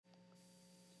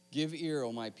Give ear,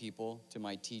 O my people, to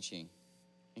my teaching.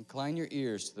 Incline your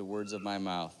ears to the words of my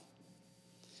mouth.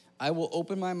 I will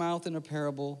open my mouth in a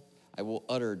parable. I will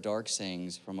utter dark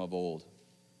sayings from of old,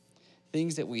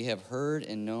 things that we have heard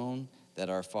and known that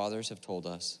our fathers have told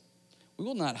us. We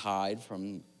will not hide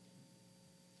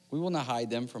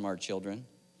them from our children,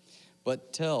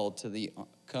 but tell to the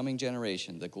coming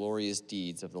generation the glorious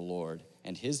deeds of the Lord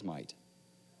and his might,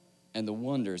 and the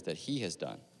wonders that he has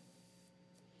done.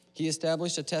 He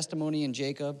established a testimony in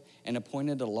Jacob and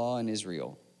appointed a law in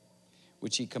Israel,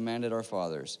 which he commanded our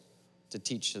fathers to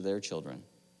teach to their children,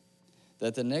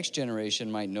 that the next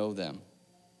generation might know them,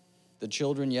 the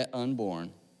children yet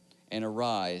unborn, and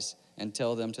arise and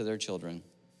tell them to their children,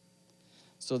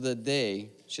 so that they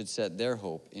should set their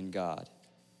hope in God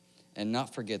and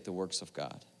not forget the works of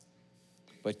God,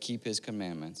 but keep his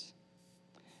commandments,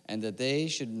 and that they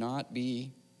should not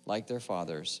be like their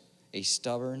fathers, a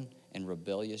stubborn and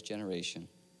rebellious generation,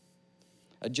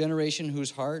 a generation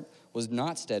whose heart was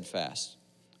not steadfast,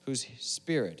 whose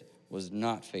spirit was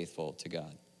not faithful to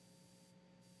God.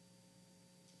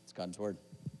 It's God's word.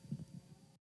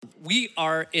 We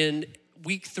are in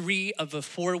week 3 of a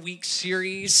 4-week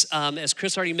series, as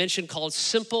Chris already mentioned, called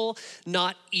Simple,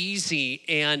 Not Easy.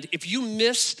 And if you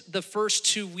missed the first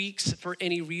 2 weeks for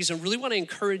any reason, really want to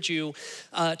encourage you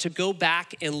to go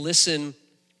back and listen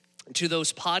to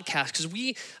those podcasts,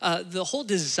 because the whole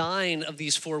design of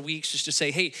these 4 weeks is to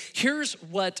say, hey, here's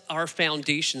what our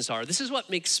foundations are. This is what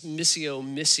makes Missio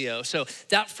Missio. So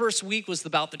that first week was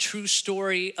about the true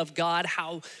story of God,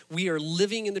 how we are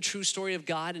living in the true story of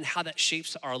God and how that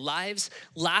shapes our lives.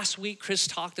 Last week, Chris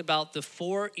talked about the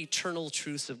 4 eternal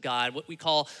truths of God, what we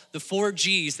call the 4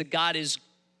 G's, that God is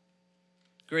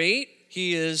great,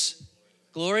 he is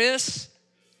glorious,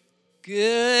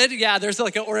 good, yeah, there's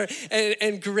like an order,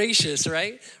 and gracious,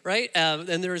 right?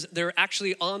 And they're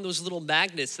actually on those little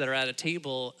magnets that are at a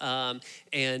table.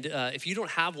 And if you don't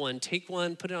have one, take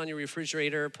one, put it on your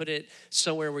refrigerator, put it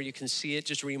somewhere where you can see it,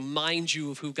 just remind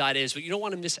you of who God is. But you don't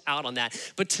want to miss out on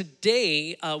that. But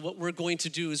today, what we're going to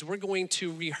do is we're going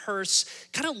to rehearse,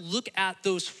 kind of look at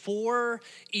those 4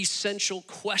 essential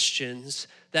questions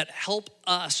that help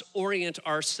us orient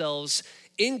ourselves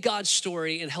in God's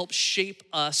story and help shape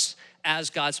us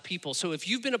as God's people. So if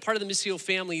you've been a part of the Missio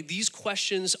family, these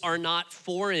questions are not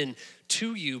foreign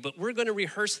to you, but we're going to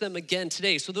rehearse them again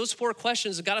today. So those 4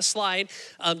 questions, I've got a slide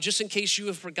just in case you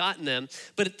have forgotten them.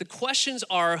 But the questions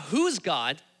are, who is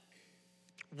God?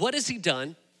 What has he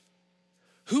done?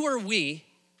 Who are we?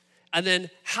 And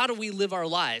then how do we live our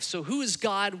lives? So who is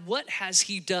God? What has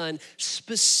he done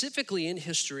specifically in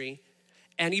history?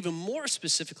 And even more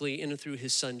specifically in and through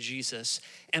his son, Jesus.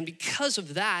 And because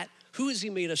of that, who has he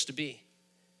made us to be?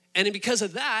 And because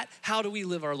of that, how do we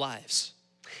live our lives?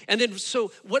 And then,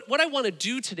 so what I want to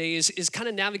do today is kind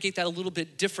of navigate that a little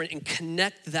bit different and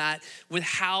connect that with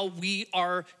how we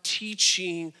are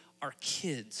teaching our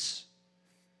kids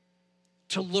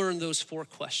to learn those 4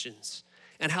 questions,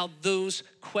 and how those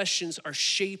questions are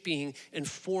shaping and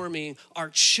forming our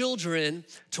children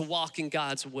to walk in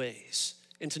God's ways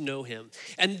and to know him.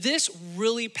 And this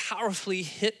really powerfully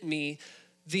hit me,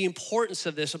 the importance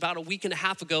of this, about a week and a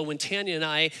half ago when Tanya and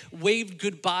I waved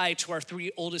goodbye to our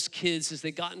 3 oldest kids as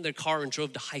they got in their car and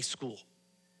drove to high school.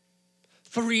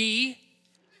 3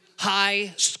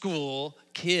 high school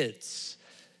kids.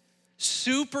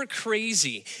 Super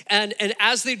crazy. And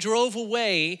as they drove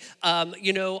away,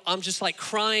 I'm just like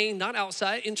crying, not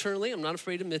outside, internally. I'm not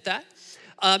afraid to admit that.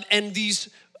 And these,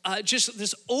 just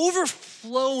this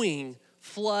overflowing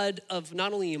flood of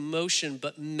not only emotion,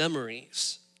 but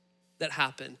memories that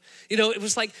happened. It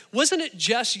was like, wasn't it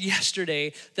just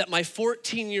yesterday that my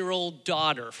 14-year-old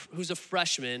daughter, who's a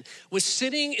freshman, was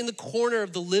sitting in the corner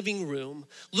of the living room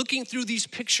looking through these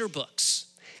picture books.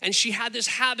 And she had this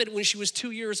habit when she was 2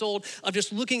 years old of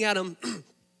just looking at them.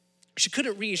 She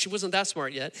couldn't read, she wasn't that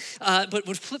smart yet, but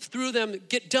would flip through them,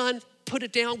 get done, put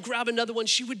it down, grab another one.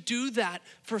 She would do that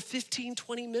for 15,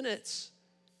 20 minutes.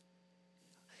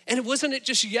 And it wasn't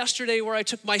just yesterday where I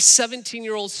took my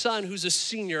 17-year-old son who's a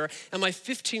senior and my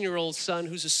 15-year-old son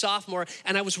who's a sophomore,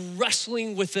 and I was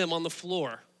wrestling with them on the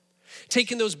floor,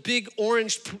 taking those big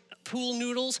orange pool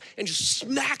noodles and just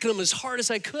smacking them as hard as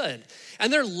I could.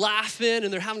 And they're laughing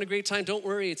and they're having a great time. Don't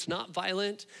worry, it's not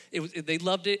violent. They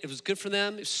loved it. It was good for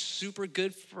them. It was super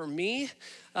good for me.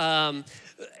 And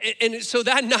so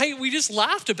that night we just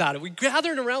laughed about it. We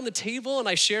gathered around the table and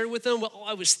I shared with them what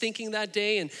I was thinking that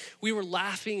day, and we were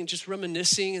laughing and just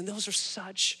reminiscing, and those are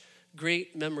such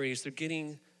great memories. They're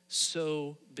getting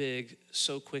so big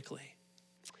so quickly.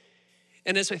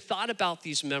 And as I thought about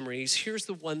these memories, here's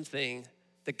the one thing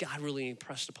that God really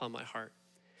impressed upon my heart.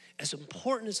 as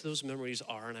important as those memories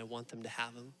are, and I want them to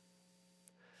have them,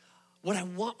 what I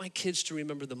want my kids to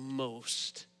remember the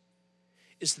most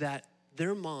is that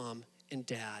their mom and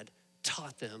dad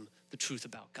taught them the truth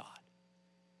about God.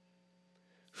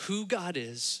 Who God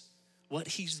is, what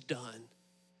he's done,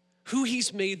 who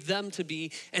he's made them to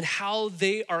be, and how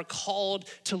they are called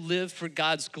to live for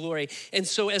God's glory. And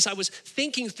so as I was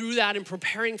thinking through that and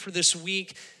preparing for this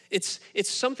week, it's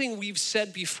something we've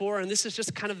said before, and this is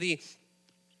just kind of the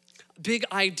big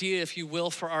idea, if you will,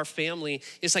 for our family.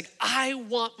 It's like, I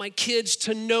want my kids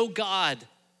to know God,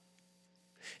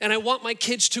 and I want my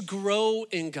kids to grow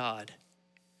in God,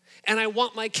 and I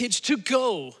want my kids to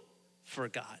go for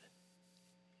God.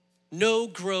 Know,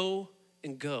 grow,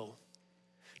 and go.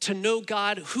 To know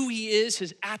God, who he is,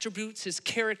 his attributes, his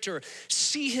character,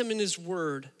 see him in his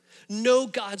word, know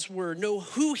God's word, know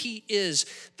who he is.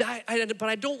 But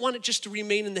I don't want it just to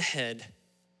remain in the head,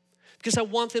 because I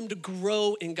want them to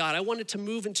grow in God. I want it to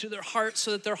move into their hearts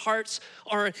so that their hearts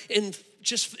are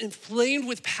just inflamed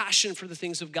with passion for the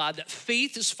things of God, that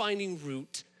faith is finding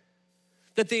root,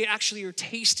 that they actually are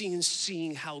tasting and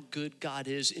seeing how good God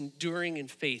is, enduring in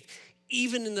faith,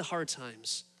 even in the hard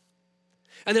times.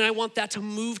 And then I want that to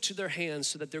move to their hands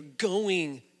so that they're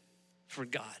going for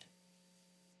God,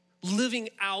 living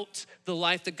out the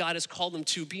life that God has called them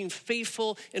to, being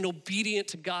faithful and obedient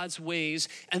to God's ways,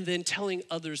 and then telling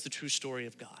others the true story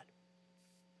of God.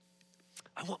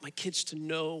 I want my kids to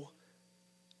know,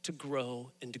 to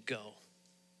grow, and to go.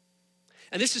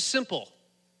 And this is simple,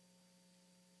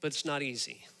 but it's not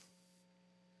easy.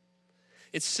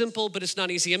 It's simple, but it's not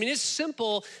easy. I mean, it's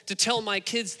simple to tell my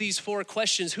kids these 4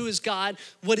 questions. Who is God?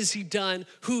 What has he done?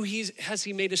 Who has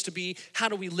he made us to be? How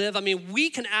do we live? I mean, we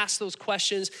can ask those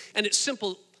questions, and it's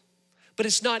simple, but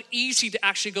it's not easy to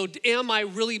actually go, am I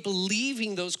really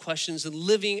believing those questions and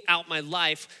living out my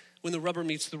life when the rubber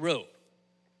meets the road?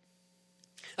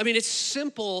 I mean, it's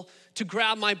simple to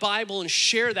grab my Bible and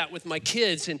share that with my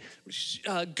kids and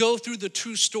go through the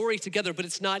true story together, but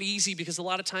it's not easy because a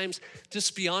lot of times, just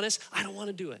to be honest, I don't want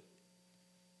to do it.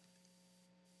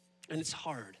 And it's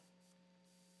hard.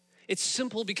 It's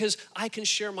simple because I can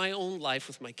share my own life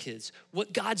with my kids.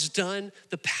 What God's done,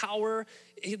 the power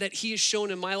that he has shown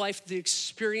in my life, the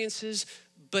experiences,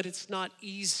 but it's not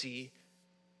easy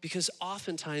because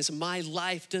oftentimes my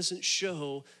life doesn't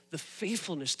show the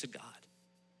faithfulness to God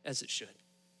as it should.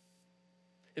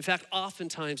 In fact,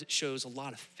 oftentimes it shows a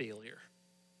lot of failure.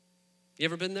 You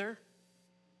ever been there?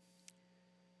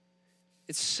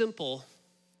 It's simple,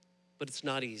 but it's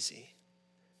not easy.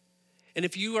 And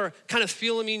if you are kind of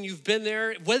feeling me and you've been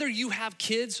there, whether you have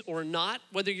kids or not,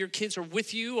 whether your kids are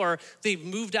with you or they've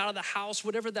moved out of the house,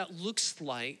 whatever that looks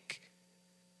like,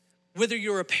 whether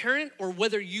you're a parent or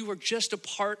whether you are just a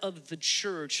part of the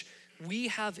church, we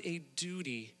have a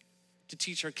duty to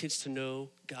teach our kids to know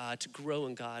God, to grow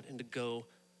in God, and to go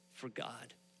for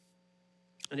God.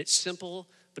 And it's simple,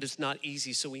 but it's not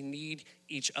easy, so we need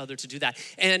each other to do that.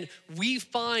 And we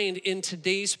find in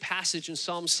today's passage in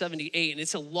Psalm 78, and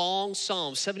it's a long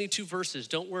psalm, 72 verses.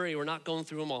 Don't worry, we're not going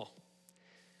through them all.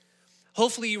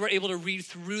 Hopefully you were able to read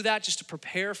through that just to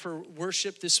prepare for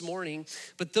worship this morning.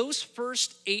 But those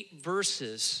first 8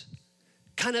 verses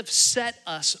kind of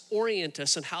orient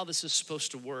us on how this is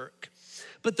supposed to work.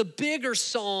 But the bigger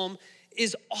psalm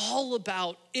is all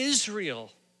about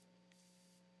Israel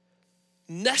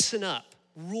messing up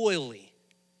royally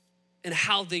and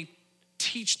how they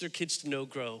teach their kids to know,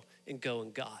 grow, and go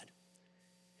in God.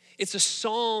 It's a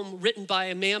psalm written by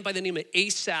a man by the name of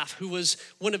Asaph, who was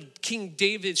one of King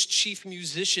David's chief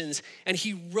musicians, and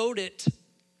he wrote it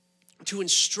to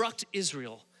instruct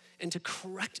Israel and to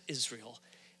correct Israel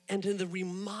and to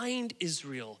remind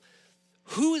Israel,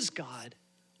 who is God?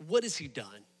 What has he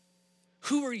done?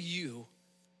 Who are you,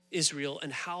 Israel,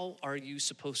 and how are you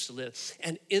supposed to live?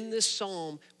 And in this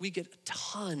psalm, we get a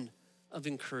ton of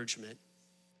encouragement.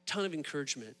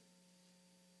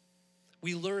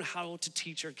 We learn how to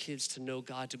teach our kids to know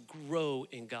God, to grow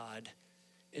in God,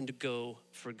 and to go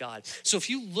for God. So if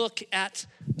you look at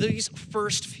these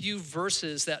first few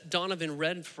verses that Donovan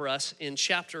read for us in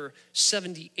chapter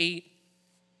 78,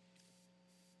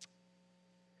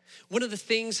 one of the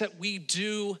things that we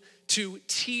do to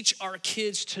teach our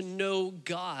kids to know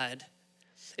God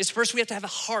is first we have to have a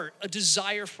heart, a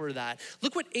desire for that.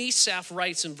 Look what Asaph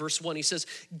writes in verse 1. He says,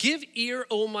 "Give ear,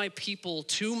 O my people,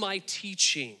 to my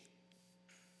teaching.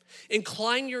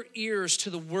 Incline your ears to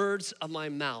the words of my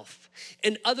mouth."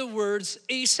 In other words,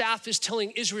 Asaph is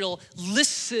telling Israel,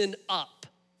 listen up.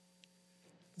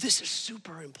 This is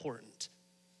super important.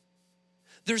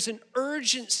 There's an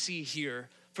urgency here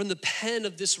from the pen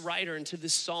of this writer into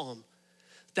this psalm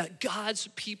that God's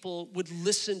people would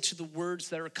listen to the words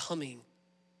that are coming.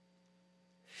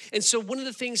 And so one of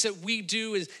the things that we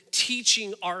do is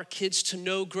teaching our kids to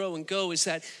know, grow, and go is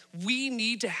that we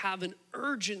need to have an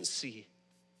urgency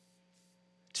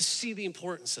to see the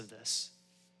importance of this.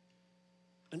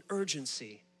 An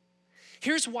urgency.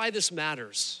 Here's why this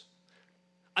matters.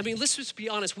 I mean, let's just be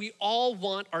honest. We all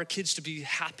want our kids to be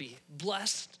happy,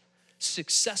 blessed,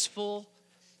 successful,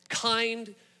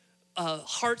 kind,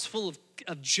 hearts full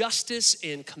of justice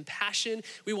and compassion.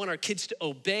 We want our kids to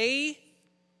obey,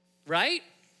 right?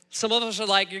 Some of us are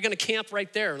like, you're gonna camp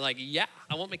right there. Like, yeah,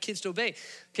 I want my kids to obey.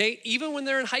 Okay, even when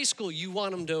they're in high school, you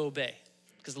want them to obey,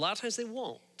 because a lot of times they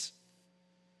won't.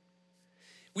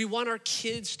 We want our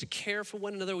kids to care for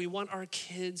one another. We want our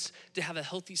kids to have a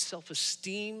healthy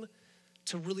self-esteem,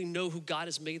 to really know who God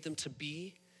has made them to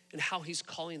be and how he's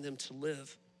calling them to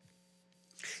live.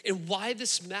 And why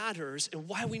this matters and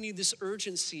why we need this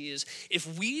urgency is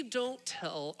if we don't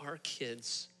tell our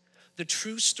kids the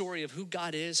true story of who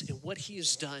God is and what he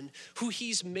has done, who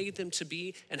he's made them to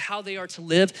be, and how they are to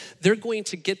live, they're going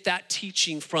to get that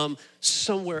teaching from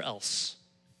somewhere else.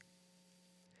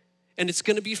 And it's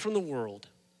going to be from the world.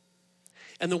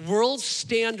 And the world's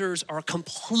standards are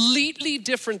completely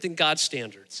different than God's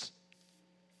standards,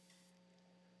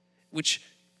 which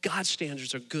God's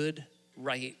standards are good,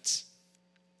 right,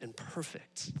 and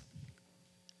perfect.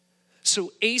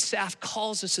 So Asaph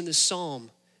calls us in this psalm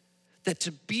that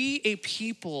to be a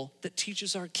people that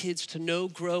teaches our kids to know,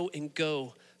 grow, and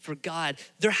go for God,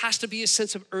 there has to be a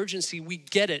sense of urgency. We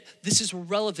get it. This is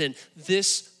relevant.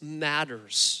 This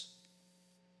matters.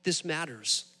 This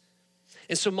matters.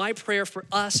 And so my prayer for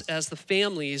us as the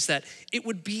family is that it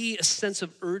would be a sense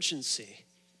of urgency.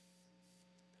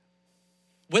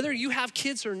 Whether you have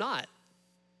kids or not,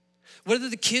 whether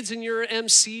the kids in your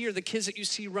MC or the kids that you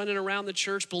see running around the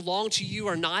church belong to you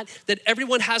or not, that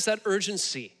everyone has that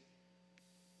urgency.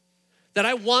 That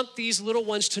I want these little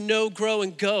ones to know, grow,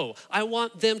 and go. I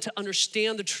want them to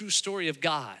understand the true story of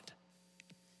God.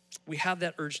 We have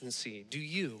that urgency. Do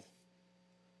you?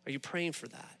 Are you praying for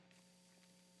that?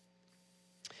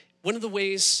 One of the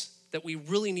ways that we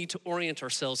really need to orient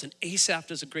ourselves, and Asaph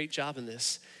does a great job in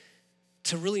this,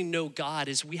 to really know God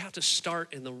is we have to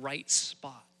start in the right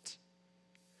spot.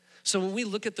 So when we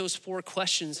look at those 4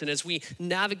 questions and as we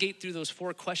navigate through those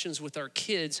 4 questions with our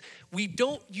kids, we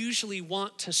don't usually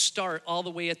want to start all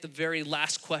the way at the very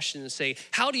last question and say,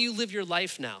 how do you live your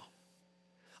life now?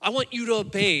 I want you to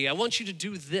obey. I want you to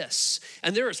do this.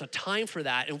 And there is a time for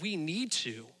that, and we need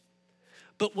to.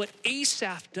 But what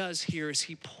Asaph does here is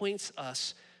he points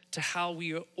us to how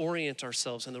we orient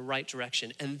ourselves in the right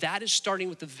direction. And that is starting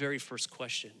with the very first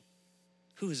question.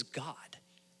 Who is God?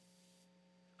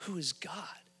 Who is God?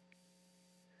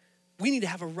 We need to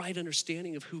have a right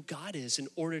understanding of who God is in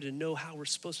order to know how we're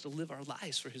supposed to live our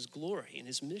lives for his glory and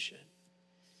his mission.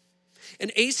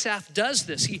 And Asaph does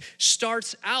this. He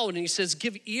starts out and he says,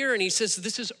 give ear, and he says,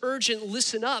 this is urgent,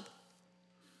 listen up.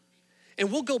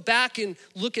 And we'll go back and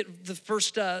look at the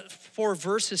first 4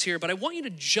 verses here, but I want you to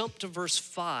jump to verse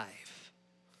 5.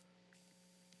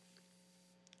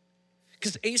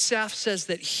 Because Asaph says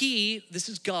that he, this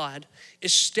is God,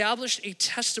 established a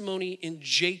testimony in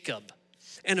Jacob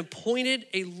and appointed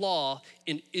a law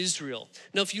in Israel.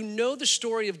 Now, if you know the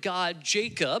story of God,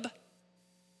 Jacob,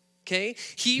 okay,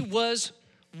 he was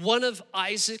one of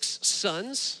Isaac's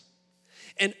sons.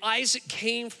 And Isaac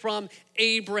came from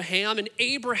Abraham, and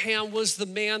Abraham was the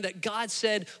man that God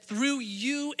said, through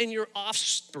you and your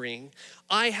offspring,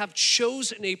 I have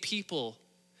chosen a people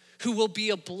who will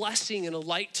be a blessing and a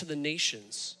light to the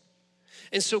nations.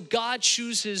 And so God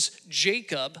chooses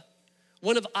Jacob,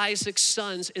 one of Isaac's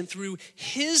sons, and through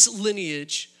his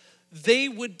lineage, they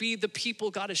would be the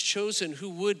people God has chosen who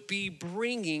would be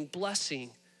bringing blessing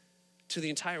to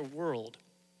the entire world.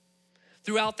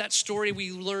 Throughout that story,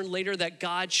 we learn later that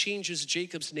God changes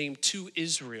Jacob's name to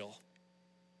Israel.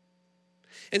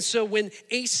 And so when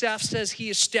Asaph says he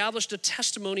established a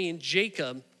testimony in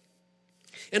Jacob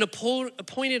and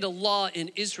appointed a law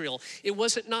in Israel, it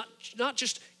wasn't not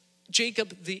just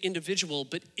Jacob the individual,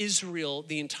 but Israel,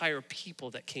 the entire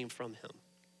people that came from him.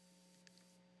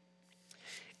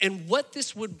 And what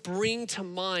this would bring to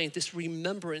mind, this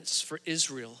remembrance for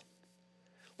Israel,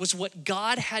 was what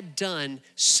God had done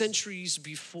centuries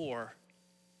before.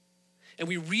 And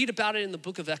we read about it in the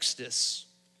book of Exodus,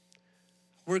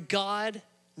 where God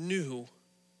knew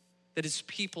that his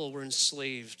people were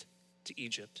enslaved to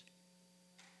Egypt.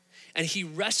 And he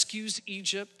rescues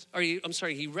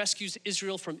he rescues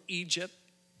Israel from Egypt,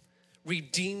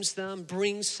 redeems them,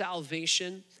 brings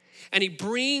salvation. And he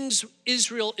brings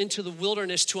Israel into the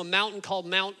wilderness to a mountain called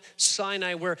Mount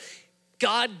Sinai, where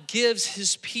God gives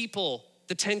his people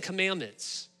the 10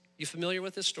 Commandments. You familiar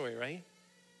with this story, right?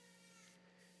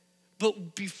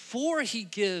 But before he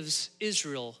gives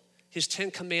Israel his 10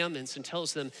 Commandments and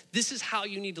tells them, this is how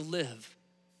you need to live,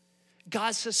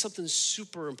 God says something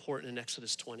super important in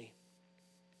Exodus 20.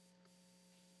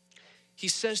 He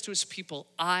says to his people,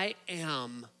 I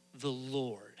am the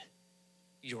Lord,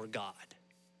 your God,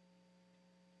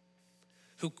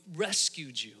 who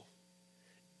rescued you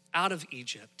out of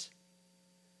Egypt,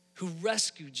 who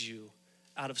rescued you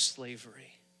out of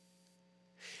slavery.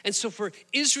 And so for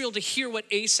Israel to hear what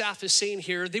Asaph is saying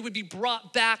here, they would be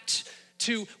brought back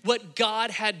to what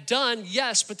God had done,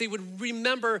 yes, but they would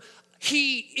remember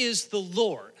he is the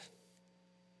Lord.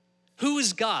 Who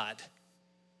is God?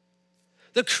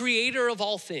 The creator of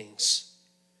all things,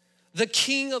 the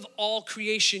king of all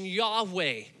creation,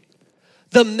 Yahweh,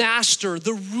 the master,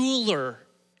 the ruler.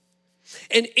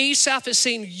 And Asaph is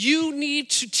saying, you need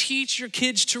to teach your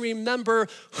kids to remember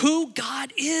who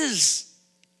God is.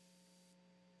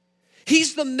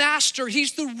 He's the master.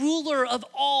 He's the ruler of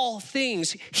all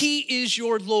things. He is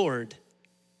your Lord.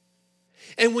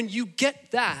 And when you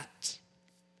get that,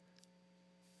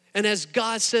 and as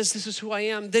God says, this is who I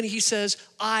am, then he says,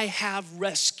 I have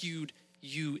rescued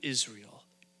you, Israel.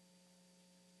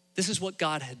 This is what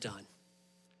God had done.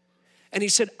 And he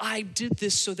said, I did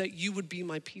this so that you would be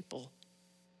my people.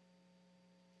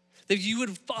 That you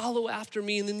would follow after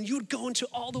me, and then you would go into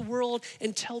all the world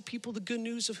and tell people the good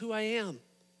news of who I am.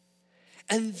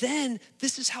 And then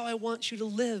this is how I want you to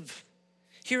live.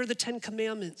 Here are the 10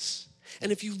 Commandments. And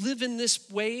if you live in this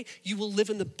way, you will live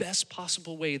in the best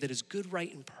possible way that is good,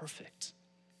 right, and perfect.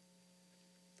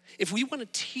 If we want to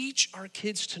teach our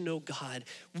kids to know God,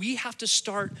 we have to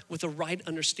start with a right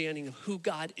understanding of who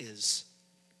God is.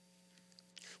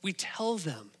 We tell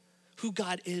them who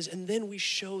God is, and then we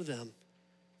show them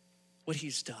what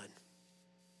he's done.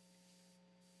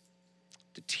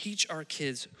 To teach our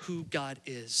kids who God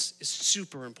is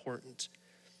super important.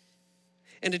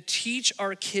 And to teach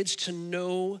our kids to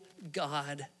know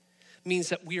God means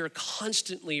that we are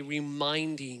constantly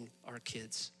reminding our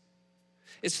kids.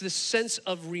 It's this sense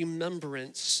of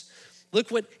remembrance. Look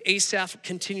what Asaph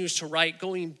continues to write,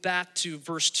 going back to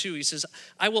verse 2. He says,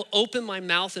 I will open my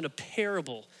mouth in a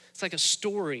parable. It's like a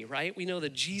story, right? We know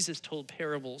that Jesus told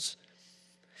parables.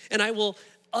 And I will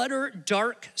utter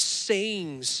dark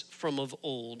sayings from of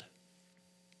old.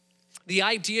 The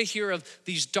idea here of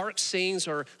these dark sayings,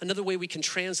 or another way we can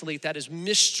translate that, is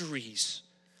mysteries.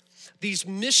 These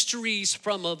mysteries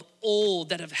from of old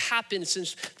that have happened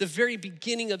since the very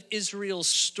beginning of Israel's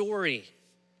story.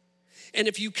 And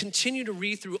if you continue to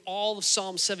read through all of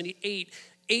Psalm 78,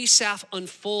 Asaph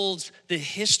unfolds the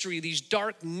history, these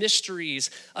dark mysteries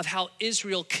of how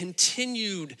Israel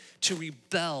continued to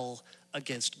rebel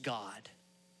against God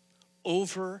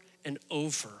over and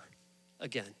over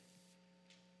again.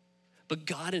 But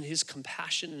God, in his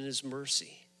compassion and his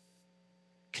mercy,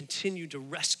 continued to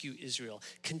rescue Israel,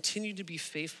 continued to be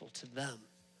faithful to them.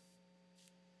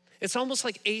 It's almost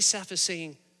like Asaph is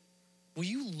saying, will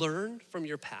you learn from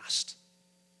your past?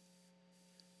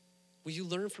 Will you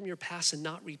learn from your past and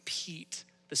not repeat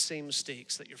the same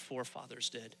mistakes that your forefathers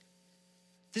did?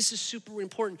 This is super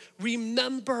important.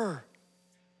 Remember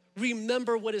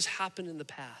what has happened in the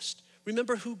past.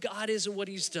 Remember who God is and what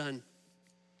he's done.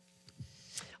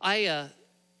 I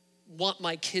want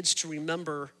my kids to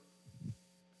remember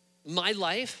my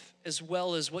life as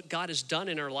well as what God has done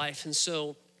in our life. And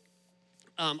so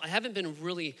I haven't been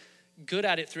really good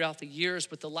at it throughout the years,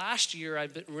 but the last year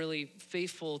I've been really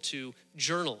faithful to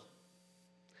journal.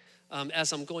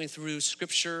 As I'm going through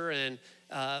scripture and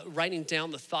writing down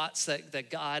the thoughts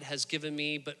that God has given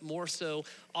me, but more so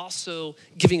also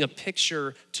giving a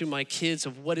picture to my kids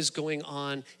of what is going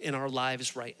on in our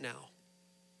lives right now.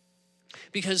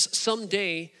 Because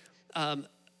someday,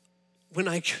 when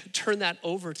I turn that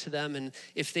over to them, and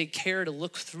if they care to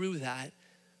look through that,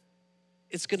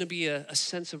 it's gonna be a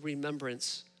sense of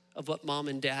remembrance of what mom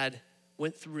and dad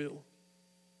went through,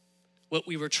 what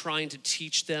we were trying to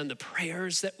teach them, the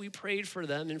prayers that we prayed for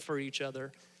them and for each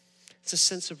other. It's a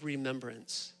sense of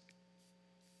remembrance.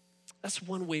 That's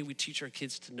one way we teach our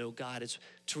kids to know God, is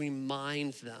to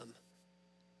remind them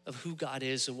of who God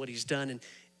is and what he's done. And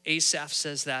Asaph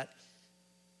says that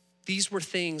these were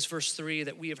things, verse 3,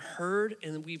 that we have heard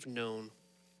and we've known.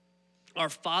 Our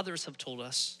fathers have told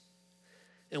us,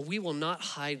 and we will not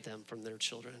hide them from their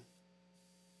children.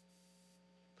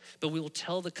 But we will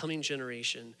tell the coming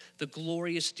generation the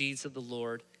glorious deeds of the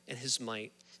Lord and his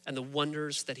might and the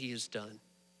wonders that he has done.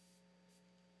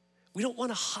 We don't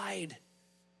want to hide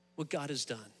what God has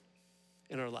done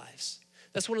in our lives.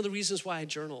 That's one of the reasons why I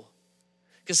journal.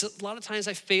 Because a lot of times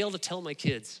I fail to tell my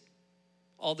kids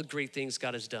all the great things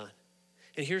God has done.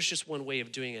 And here's just one way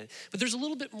of doing it. But there's a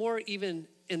little bit more even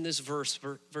in this verse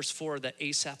 4, that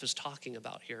Asaph is talking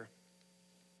about here.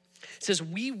 It says,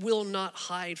 we will not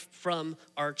hide from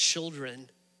our children,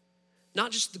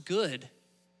 not just the good,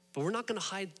 but we're not gonna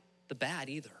hide the bad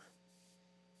either.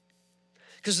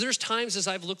 Because there's times as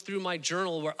I've looked through my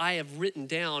journal where I have written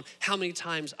down how many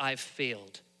times I've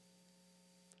failed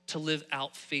to live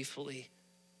out faithfully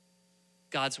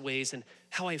God's ways, and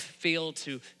how I failed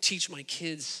to teach my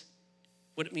kids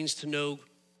what it means to know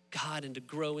God and to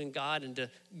grow in God and to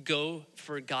go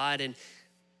for God. And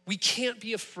we can't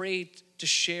be afraid to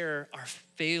share our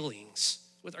failings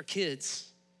with our kids.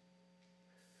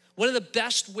 One of the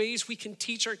best ways we can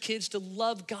teach our kids to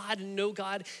love God and know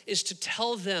God is to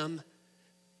tell them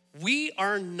we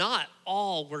are not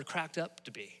all we're cracked up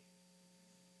to be.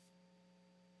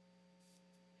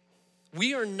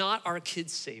 We are not our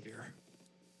kids' Savior,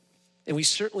 and we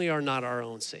certainly are not our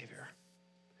own Savior.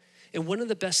 And one of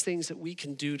the best things that we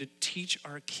can do to teach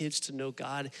our kids to know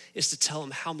God is to tell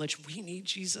them how much we need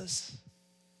Jesus.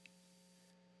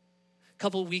 A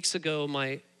couple of weeks ago,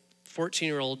 my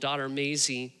 14-year-old daughter,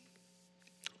 Maisie,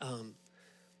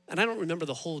 and I don't remember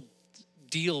the whole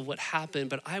deal of what happened,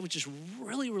 but I was just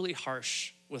really, really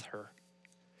harsh with her.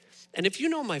 And if you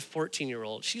know my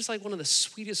 14-year-old, she's like one of the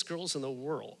sweetest girls in the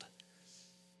world.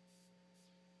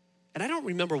 And I don't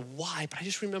remember why, but I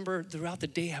just remember throughout the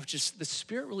day, the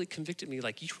Spirit really convicted me,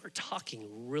 like, you are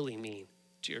talking really mean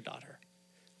to your daughter,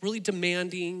 really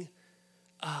demanding.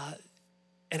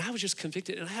 And I was just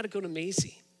convicted, and I had to go to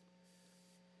Maisie.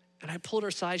 And I pulled her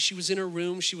aside. She was in her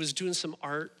room. She was doing some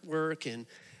artwork, and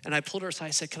I pulled her aside. I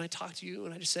said, can I talk to you?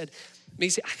 And I just said,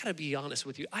 Maisie, I gotta be honest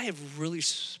with you. I have really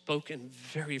spoken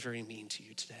very, very mean to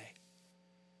you today.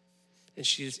 And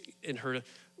she's, in her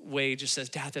way, just says,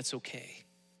 Dad, that's okay.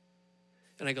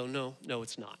 And I go, no,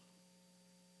 it's not.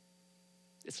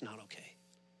 It's not okay.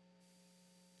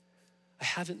 I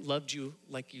haven't loved you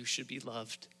like you should be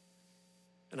loved,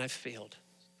 and I've failed.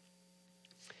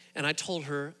 And I told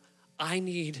her, I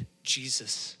need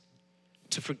Jesus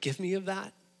to forgive me of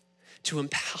that, to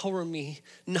empower me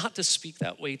not to speak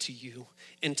that way to you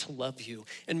and to love you.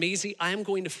 And Maisie, I am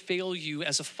going to fail you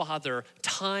as a father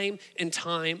time and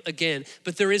time again,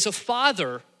 but there is a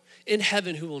Father in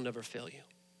heaven who will never fail you.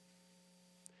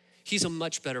 He's a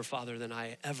much better father than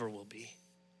I ever will be.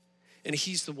 And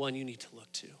he's the one you need to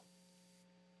look to.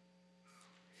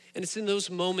 And it's in those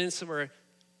moments where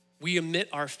we admit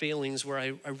our failings where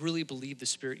I really believe the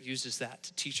Spirit uses that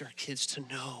to teach our kids to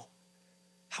know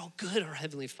how good our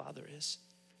Heavenly Father is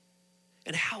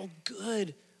and how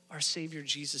good our Savior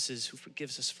Jesus is, who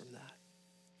forgives us from that.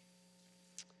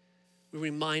 We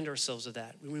remind ourselves of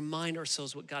that. We remind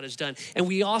ourselves what God has done. And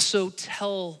we also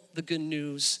tell the good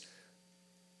news.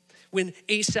 When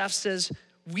Asaph says,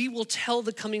 we will tell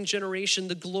the coming generation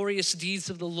the glorious deeds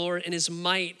of the Lord and his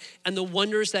might and the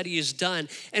wonders that he has done.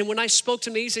 And when I spoke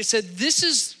to Maisie, I said, this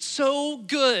is so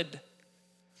good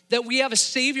that we have a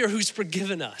Savior who's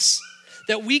forgiven us,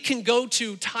 that we can go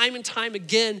to time and time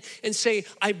again and say,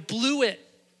 I blew it.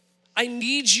 I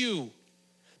need you.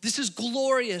 This is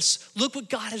glorious. Look what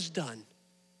God has done.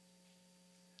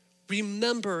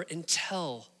 Remember and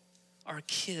tell our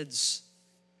kids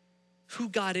who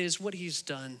God is, what he's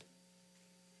done,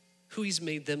 who he's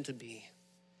made them to be,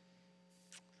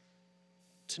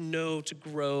 to know, to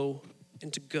grow,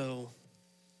 and to go.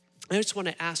 I just want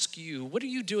to ask you, what are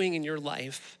you doing in your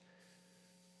life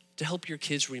to help your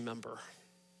kids remember?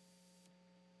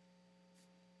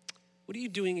 What are you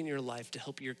doing in your life to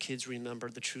help your kids remember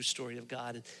the true story of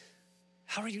God? And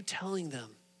how are you telling them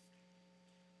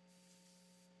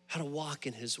how to walk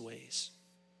in his ways?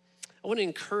 I want to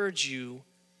encourage you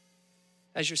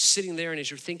as you're sitting there and as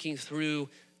you're thinking through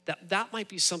that might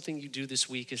be something you do this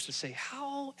week, is to say,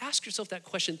 ask yourself that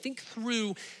question. Think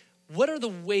through, what are the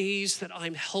ways that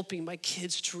I'm helping my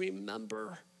kids to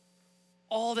remember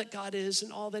all that God is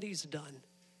and all that he's done?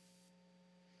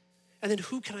 And then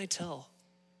who can I tell?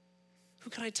 Who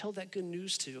can I tell that good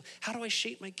news to? How do I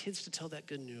shape my kids to tell that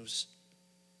good news?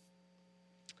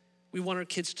 We want our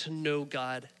kids to know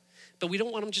God, but we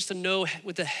don't want them just to know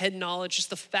with the head knowledge, just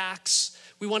the facts.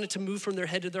 We want it to move from their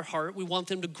head to their heart. We want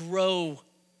them to grow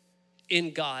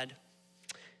in God.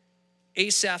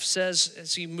 Asaph says,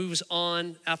 as he moves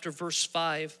on after verse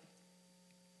 5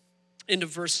 into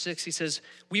verse 6, he says,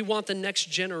 we want the next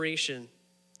generation.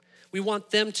 We want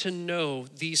them to know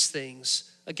these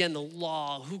things. Again, the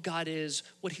law, who God is,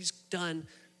 what he's done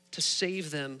to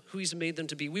save them, who he's made them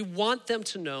to be. We want them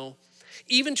to know,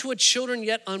 even to a children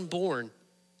yet unborn,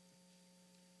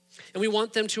 And we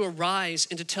want them to arise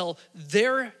and to tell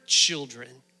their children.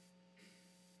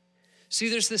 See,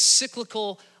 there's this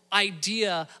cyclical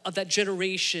idea of that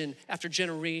generation after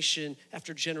generation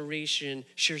after generation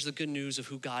shares the good news of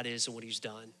who God is and what he's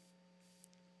done.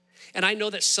 And I know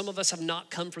that some of us have not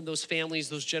come from those families,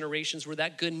 those generations where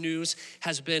that good news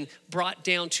has been brought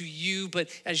down to you. But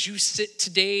as you sit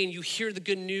today and you hear the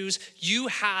good news, you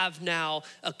have now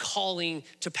a calling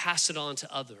to pass it on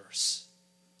to others.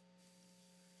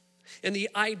 And the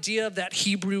idea of that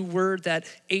Hebrew word that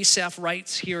Asaph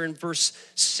writes here in verse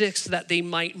 6, that they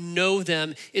might know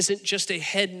them, isn't just a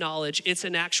head knowledge, it's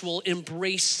an actual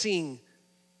embracing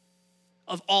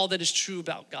of all that is true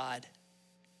about God.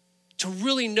 To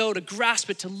really know, to grasp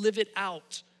it, to live it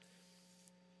out.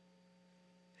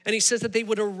 And he says that they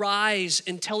would arise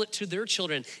and tell it to their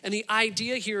children. And the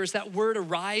idea here is that word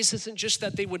arise isn't just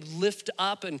that they would lift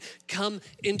up and come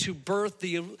into birth.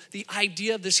 The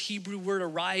idea of this Hebrew word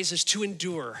arise is to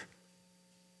endure,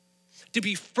 to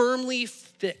be firmly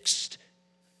fixed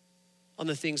on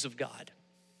the things of God.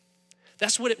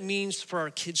 That's what it means for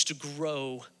our kids to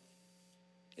grow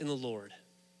in the Lord,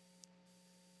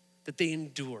 that they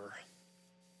endure,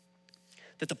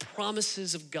 that the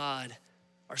promises of God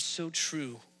are so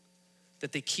true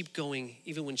that they keep going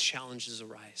even when challenges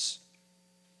arise.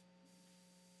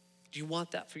 Do you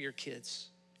want that for your kids?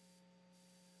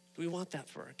 Do we want that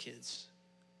for our kids?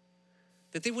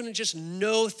 That they wouldn't just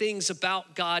know things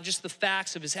about God, just the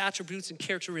facts of his attributes and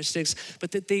characteristics,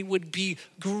 but that they would be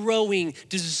growing,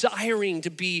 desiring to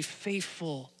be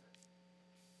faithful.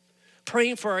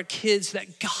 Praying for our kids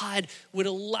that God would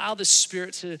allow the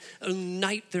Spirit to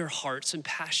ignite their hearts and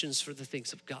passions for the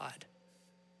things of God.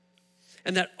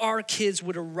 And that our kids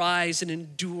would arise and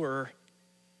endure.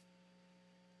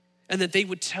 And that they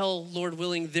would tell, Lord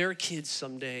willing, their kids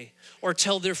someday, or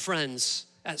tell their friends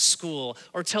at school,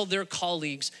 or tell their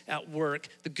colleagues at work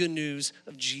the good news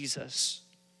of Jesus.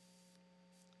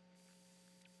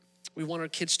 We want our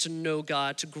kids to know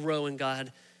God, to grow in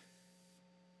God,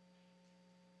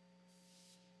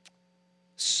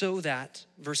 so that,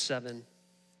 verse 7,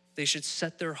 they should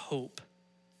set their hope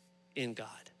in God.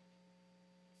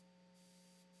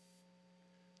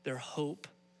 Their hope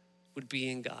would be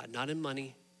in God, not in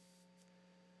money,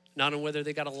 not on whether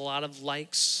they got a lot of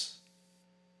likes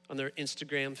on their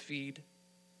Instagram feed.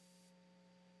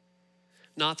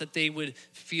 Not that they would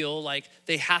feel like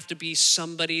they have to be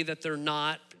somebody that they're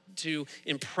not to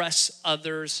impress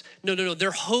others. No.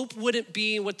 Their hope wouldn't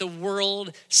be in what the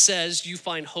world says you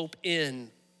find hope in,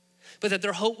 but that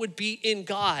their hope would be in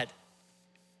God.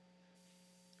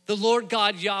 The Lord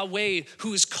God Yahweh,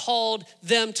 who has called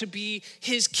them to be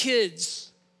his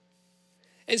kids,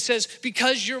 and says,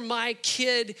 because you're my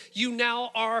kid, you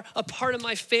now are a part of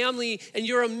my family, and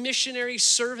you're a missionary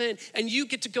servant, and you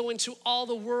get to go into all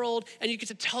the world, and you get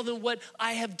to tell them what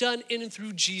I have done in and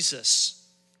through Jesus.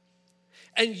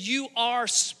 And you are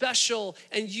special,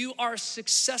 and you are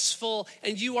successful,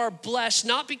 and you are blessed,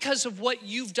 not because of what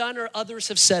you've done or others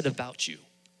have said about you.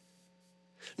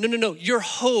 No. Your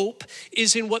hope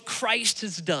is in what Christ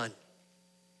has done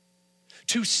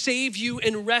to save you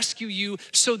and rescue you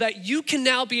so that you can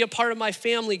now be a part of my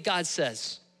family, God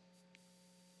says.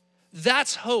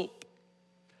 That's hope.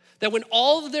 That when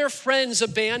all of their friends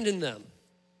abandon them,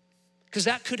 because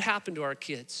that could happen to our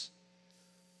kids,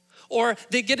 or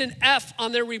they get an F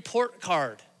on their report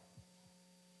card,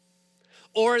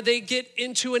 or they get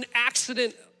into an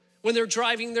accident when they're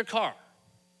driving their car.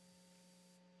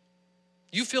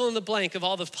 You fill in the blank of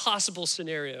all the possible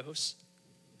scenarios.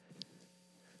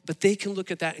 But they can look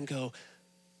at that and go,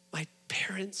 my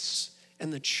parents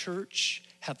and the church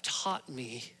have taught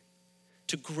me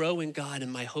to grow in God,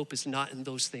 and my hope is not in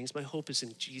those things. My hope is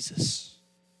in Jesus.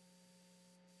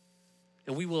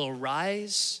 And we will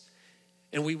arise,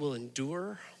 and we will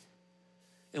endure,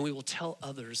 and we will tell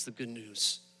others the good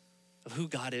news of who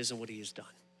God is and what he has done.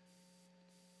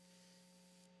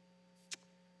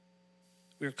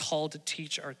 We are called to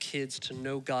teach our kids to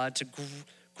know God, to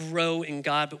grow in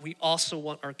God, but we also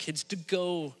want our kids to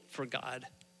go for God.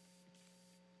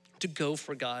 To go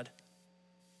for God.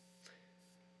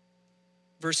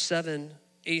 Verse 7,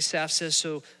 Asaph says,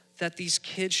 so that these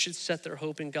kids should set their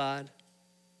hope in God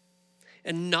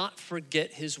and not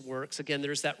forget his works. Again,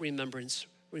 there's that remembrance.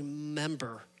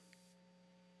 Remember.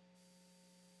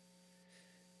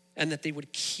 And that they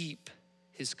would keep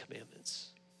his commandments.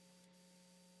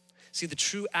 See, the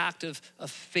true act of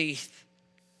faith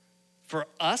for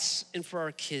us and for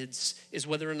our kids is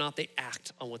whether or not they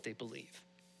act on what they believe.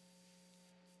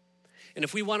 And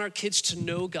if we want our kids to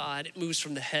know God, it moves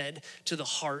from the head to the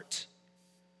heart,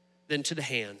 then to the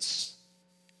hands.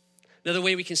 Another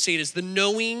way we can say it is the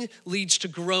knowing leads to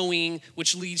growing,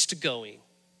 which leads to going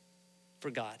for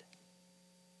God.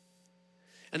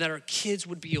 And that our kids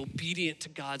would be obedient to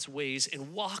God's ways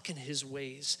and walk in his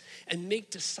ways and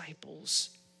make disciples.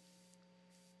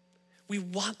 We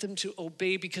want them to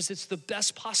obey because it's the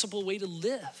best possible way to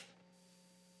live.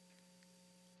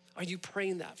 Are you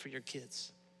praying that for your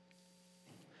kids?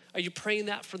 Are you praying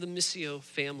that for the Missio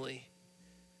family?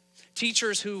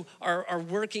 Teachers who are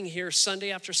working here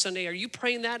Sunday after Sunday, are you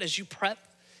praying that as you prep?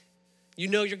 You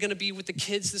know you're gonna be with the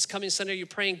kids this coming Sunday. You're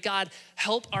praying, God,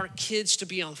 help our kids to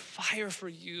be on fire for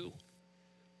you,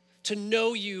 to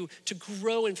know you, to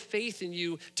grow in faith in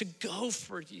you, to go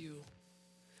for you.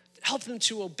 Help them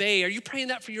to obey. Are you praying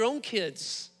that for your own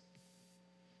kids?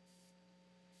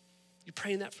 You're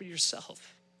praying that for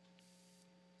yourself.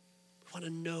 We wanna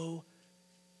know,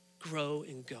 grow,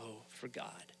 and go for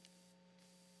God.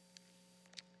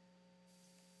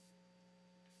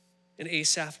 And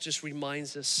Asaph just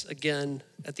reminds us again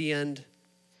at the end,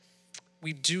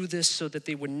 we do this so that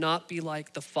they would not be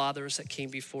like the fathers that came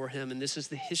before him. And this is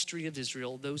the history of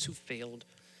Israel, those who failed.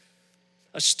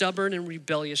 A stubborn and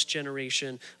rebellious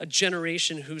generation, a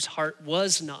generation whose heart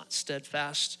was not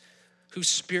steadfast, whose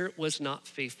spirit was not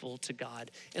faithful to God.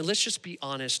 And let's just be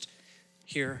honest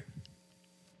here.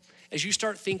 As you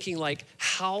start thinking like,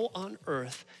 how on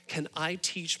earth can I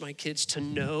teach my kids to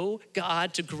know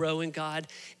God, to grow in God,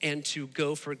 and to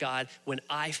go for God when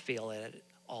I fail at it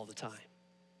all the time?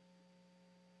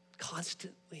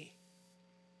 Constantly.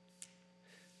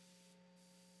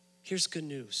 Here's good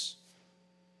news.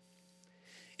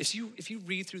 If you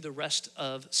read through the rest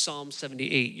of Psalm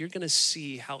 78, you're gonna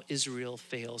see how Israel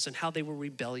fails and how they were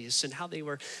rebellious and how they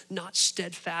were not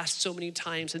steadfast so many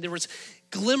times. And there was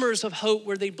glimmers of hope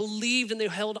where they believed and they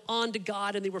held on to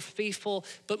God and they were faithful,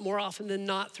 but more often than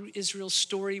not through Israel's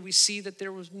story, we see that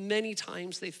there was many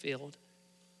times they failed,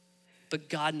 but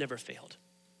God never failed.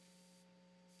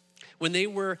 When they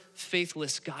were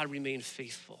faithless, God remained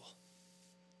faithful.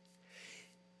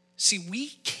 See, we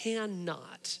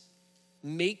cannot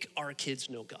make our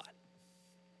kids know God.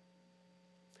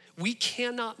 We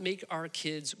cannot make our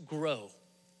kids grow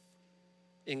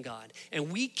in God.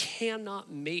 And we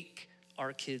cannot make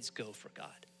our kids go for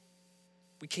God.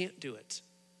 We can't do it.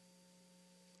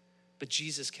 But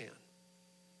Jesus can.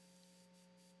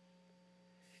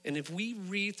 And if we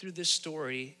read through this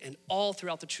story and all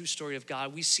throughout the true story of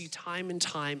God, we see time and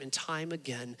time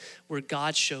again where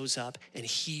God shows up and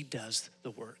he does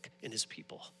the work in his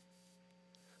people.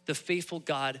 The faithful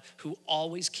God who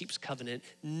always keeps covenant,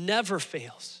 never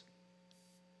fails.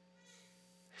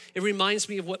 It reminds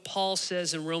me of what Paul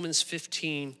says in Romans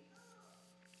 15,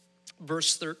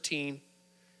 verse 13.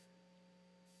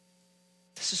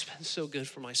 This has been so good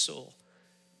for my soul.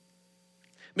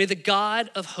 May the God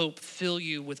of hope fill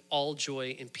you with all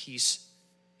joy and peace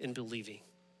in believing,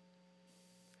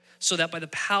 so that by the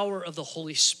power of the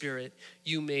Holy Spirit,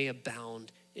 you may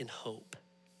abound in hope.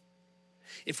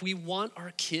 If we want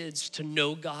our kids to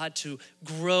know God, to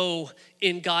grow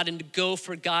in God, and to go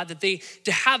for God,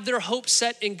 to have their hope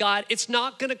set in God, it's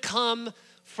not gonna come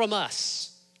from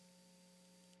us.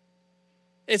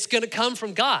 It's gonna come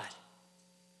from God.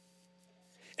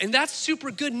 And that's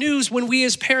super good news when we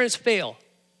as parents fail,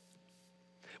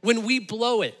 when we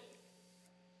blow it,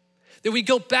 that we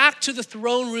go back to the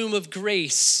throne room of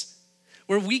grace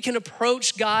where we can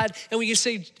approach God and we can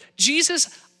say,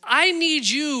 Jesus, I need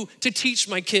you to teach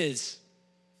my kids.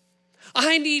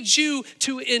 I need you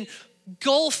to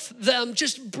engulf them,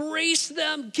 just brace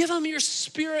them, give them your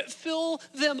spirit, fill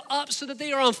them up so that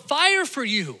they are on fire for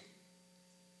you.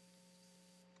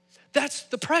 That's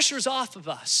the pressure's off of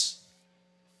us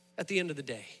at the end of the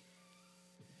day.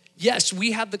 Yes,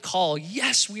 we have the call.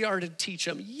 Yes, we are to teach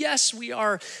them. Yes, we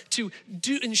are to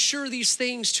ensure these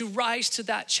things, to rise to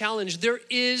that challenge. There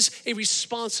is a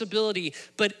responsibility,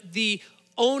 but the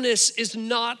onus is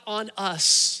not on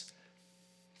us.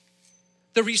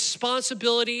 The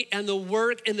responsibility and the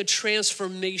work and the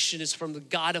transformation is from the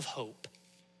God of hope,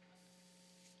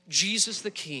 Jesus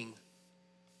the King,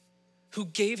 who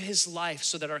gave his life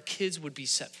so that our kids would be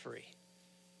set free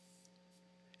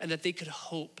and that they could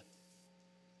hope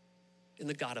in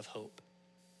the God of hope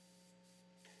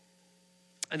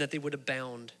and that they would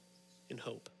abound in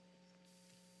hope.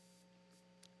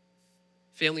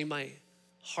 Family, my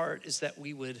heart is that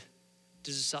we would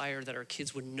desire that our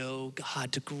kids would know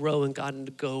God, to grow in God and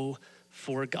to go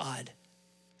for God.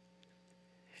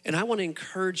 And I want to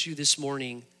encourage you this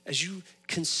morning as you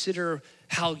consider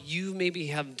how you maybe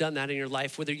have done that in your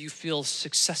life, whether you feel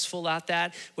successful at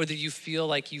that, whether you feel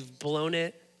like you've blown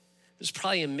it. There's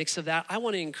probably a mix of that. I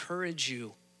want to encourage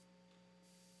you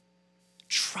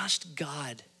trust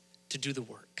God to do the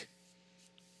work.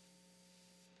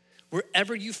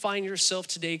 Wherever you find yourself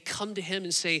today, come to him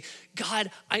and say,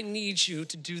 God, I need you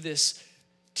to do this.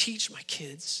 Teach my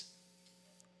kids.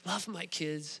 Love my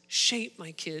kids. Shape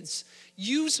my kids.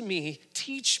 Use me.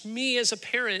 Teach me as a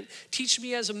parent. Teach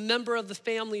me as a member of the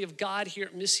family of God here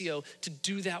at Missio to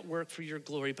do that work for your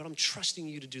glory. But I'm trusting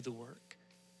you to do the work.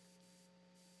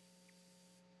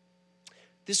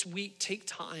 This week, take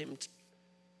time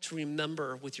to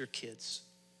remember with your kids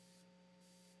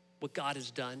what God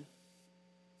has done,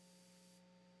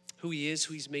 who he is,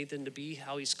 who he's made them to be,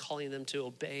 how he's calling them to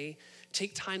obey.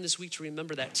 Take time this week to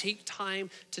remember that. Take time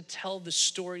to tell the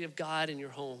story of God in your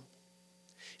home.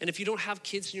 And if you don't have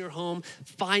kids in your home,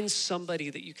 find somebody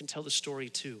that you can tell the story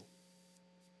to.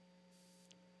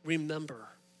 Remember.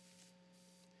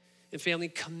 And family,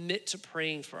 commit to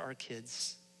praying for our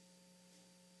kids,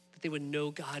 that they would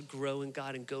know God, grow in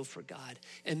God, and go for God.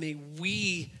 And may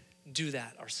we do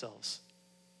that ourselves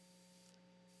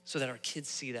so that our kids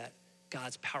see that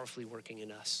God's powerfully working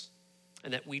in us,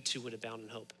 and that we too would abound in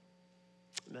hope.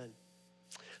 Amen.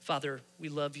 Father, we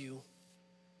love you.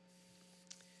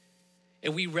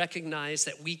 And we recognize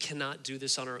that we cannot do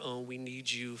this on our own. We need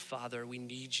you, Father. We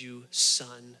need you,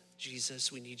 Son,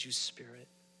 Jesus. We need you, Spirit,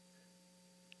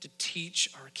 to teach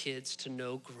our kids to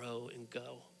know, grow, and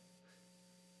go.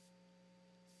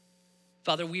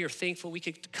 Father, we are thankful we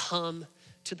could come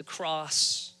to the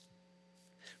cross.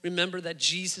 Remember that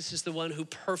Jesus is the one who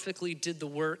perfectly did the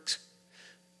work,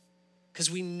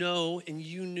 because we know and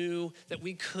you knew that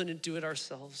we couldn't do it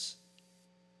ourselves.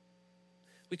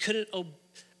 We couldn't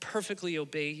perfectly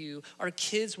obey you. Our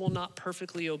kids will not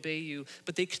perfectly obey you,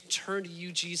 but they can turn to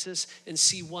you, Jesus, and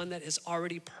see one that has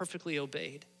already perfectly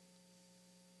obeyed.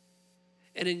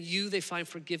 And in you they find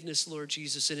forgiveness, Lord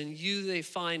Jesus. And in you they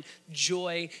find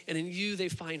joy. And in you they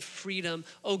find freedom.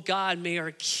 Oh God, may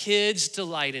our kids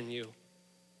delight in you.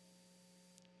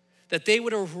 That they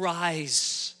would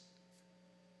arise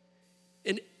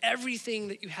in everything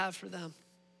that you have for them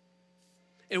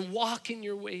and walk in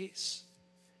your ways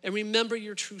and remember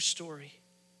your true story.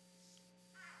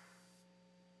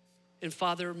 And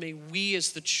Father, may we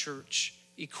as the church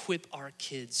equip our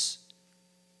kids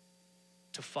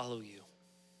to follow you,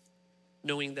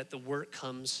 knowing that the work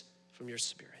comes from your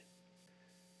Spirit.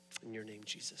 In your name,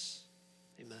 Jesus,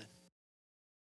 amen.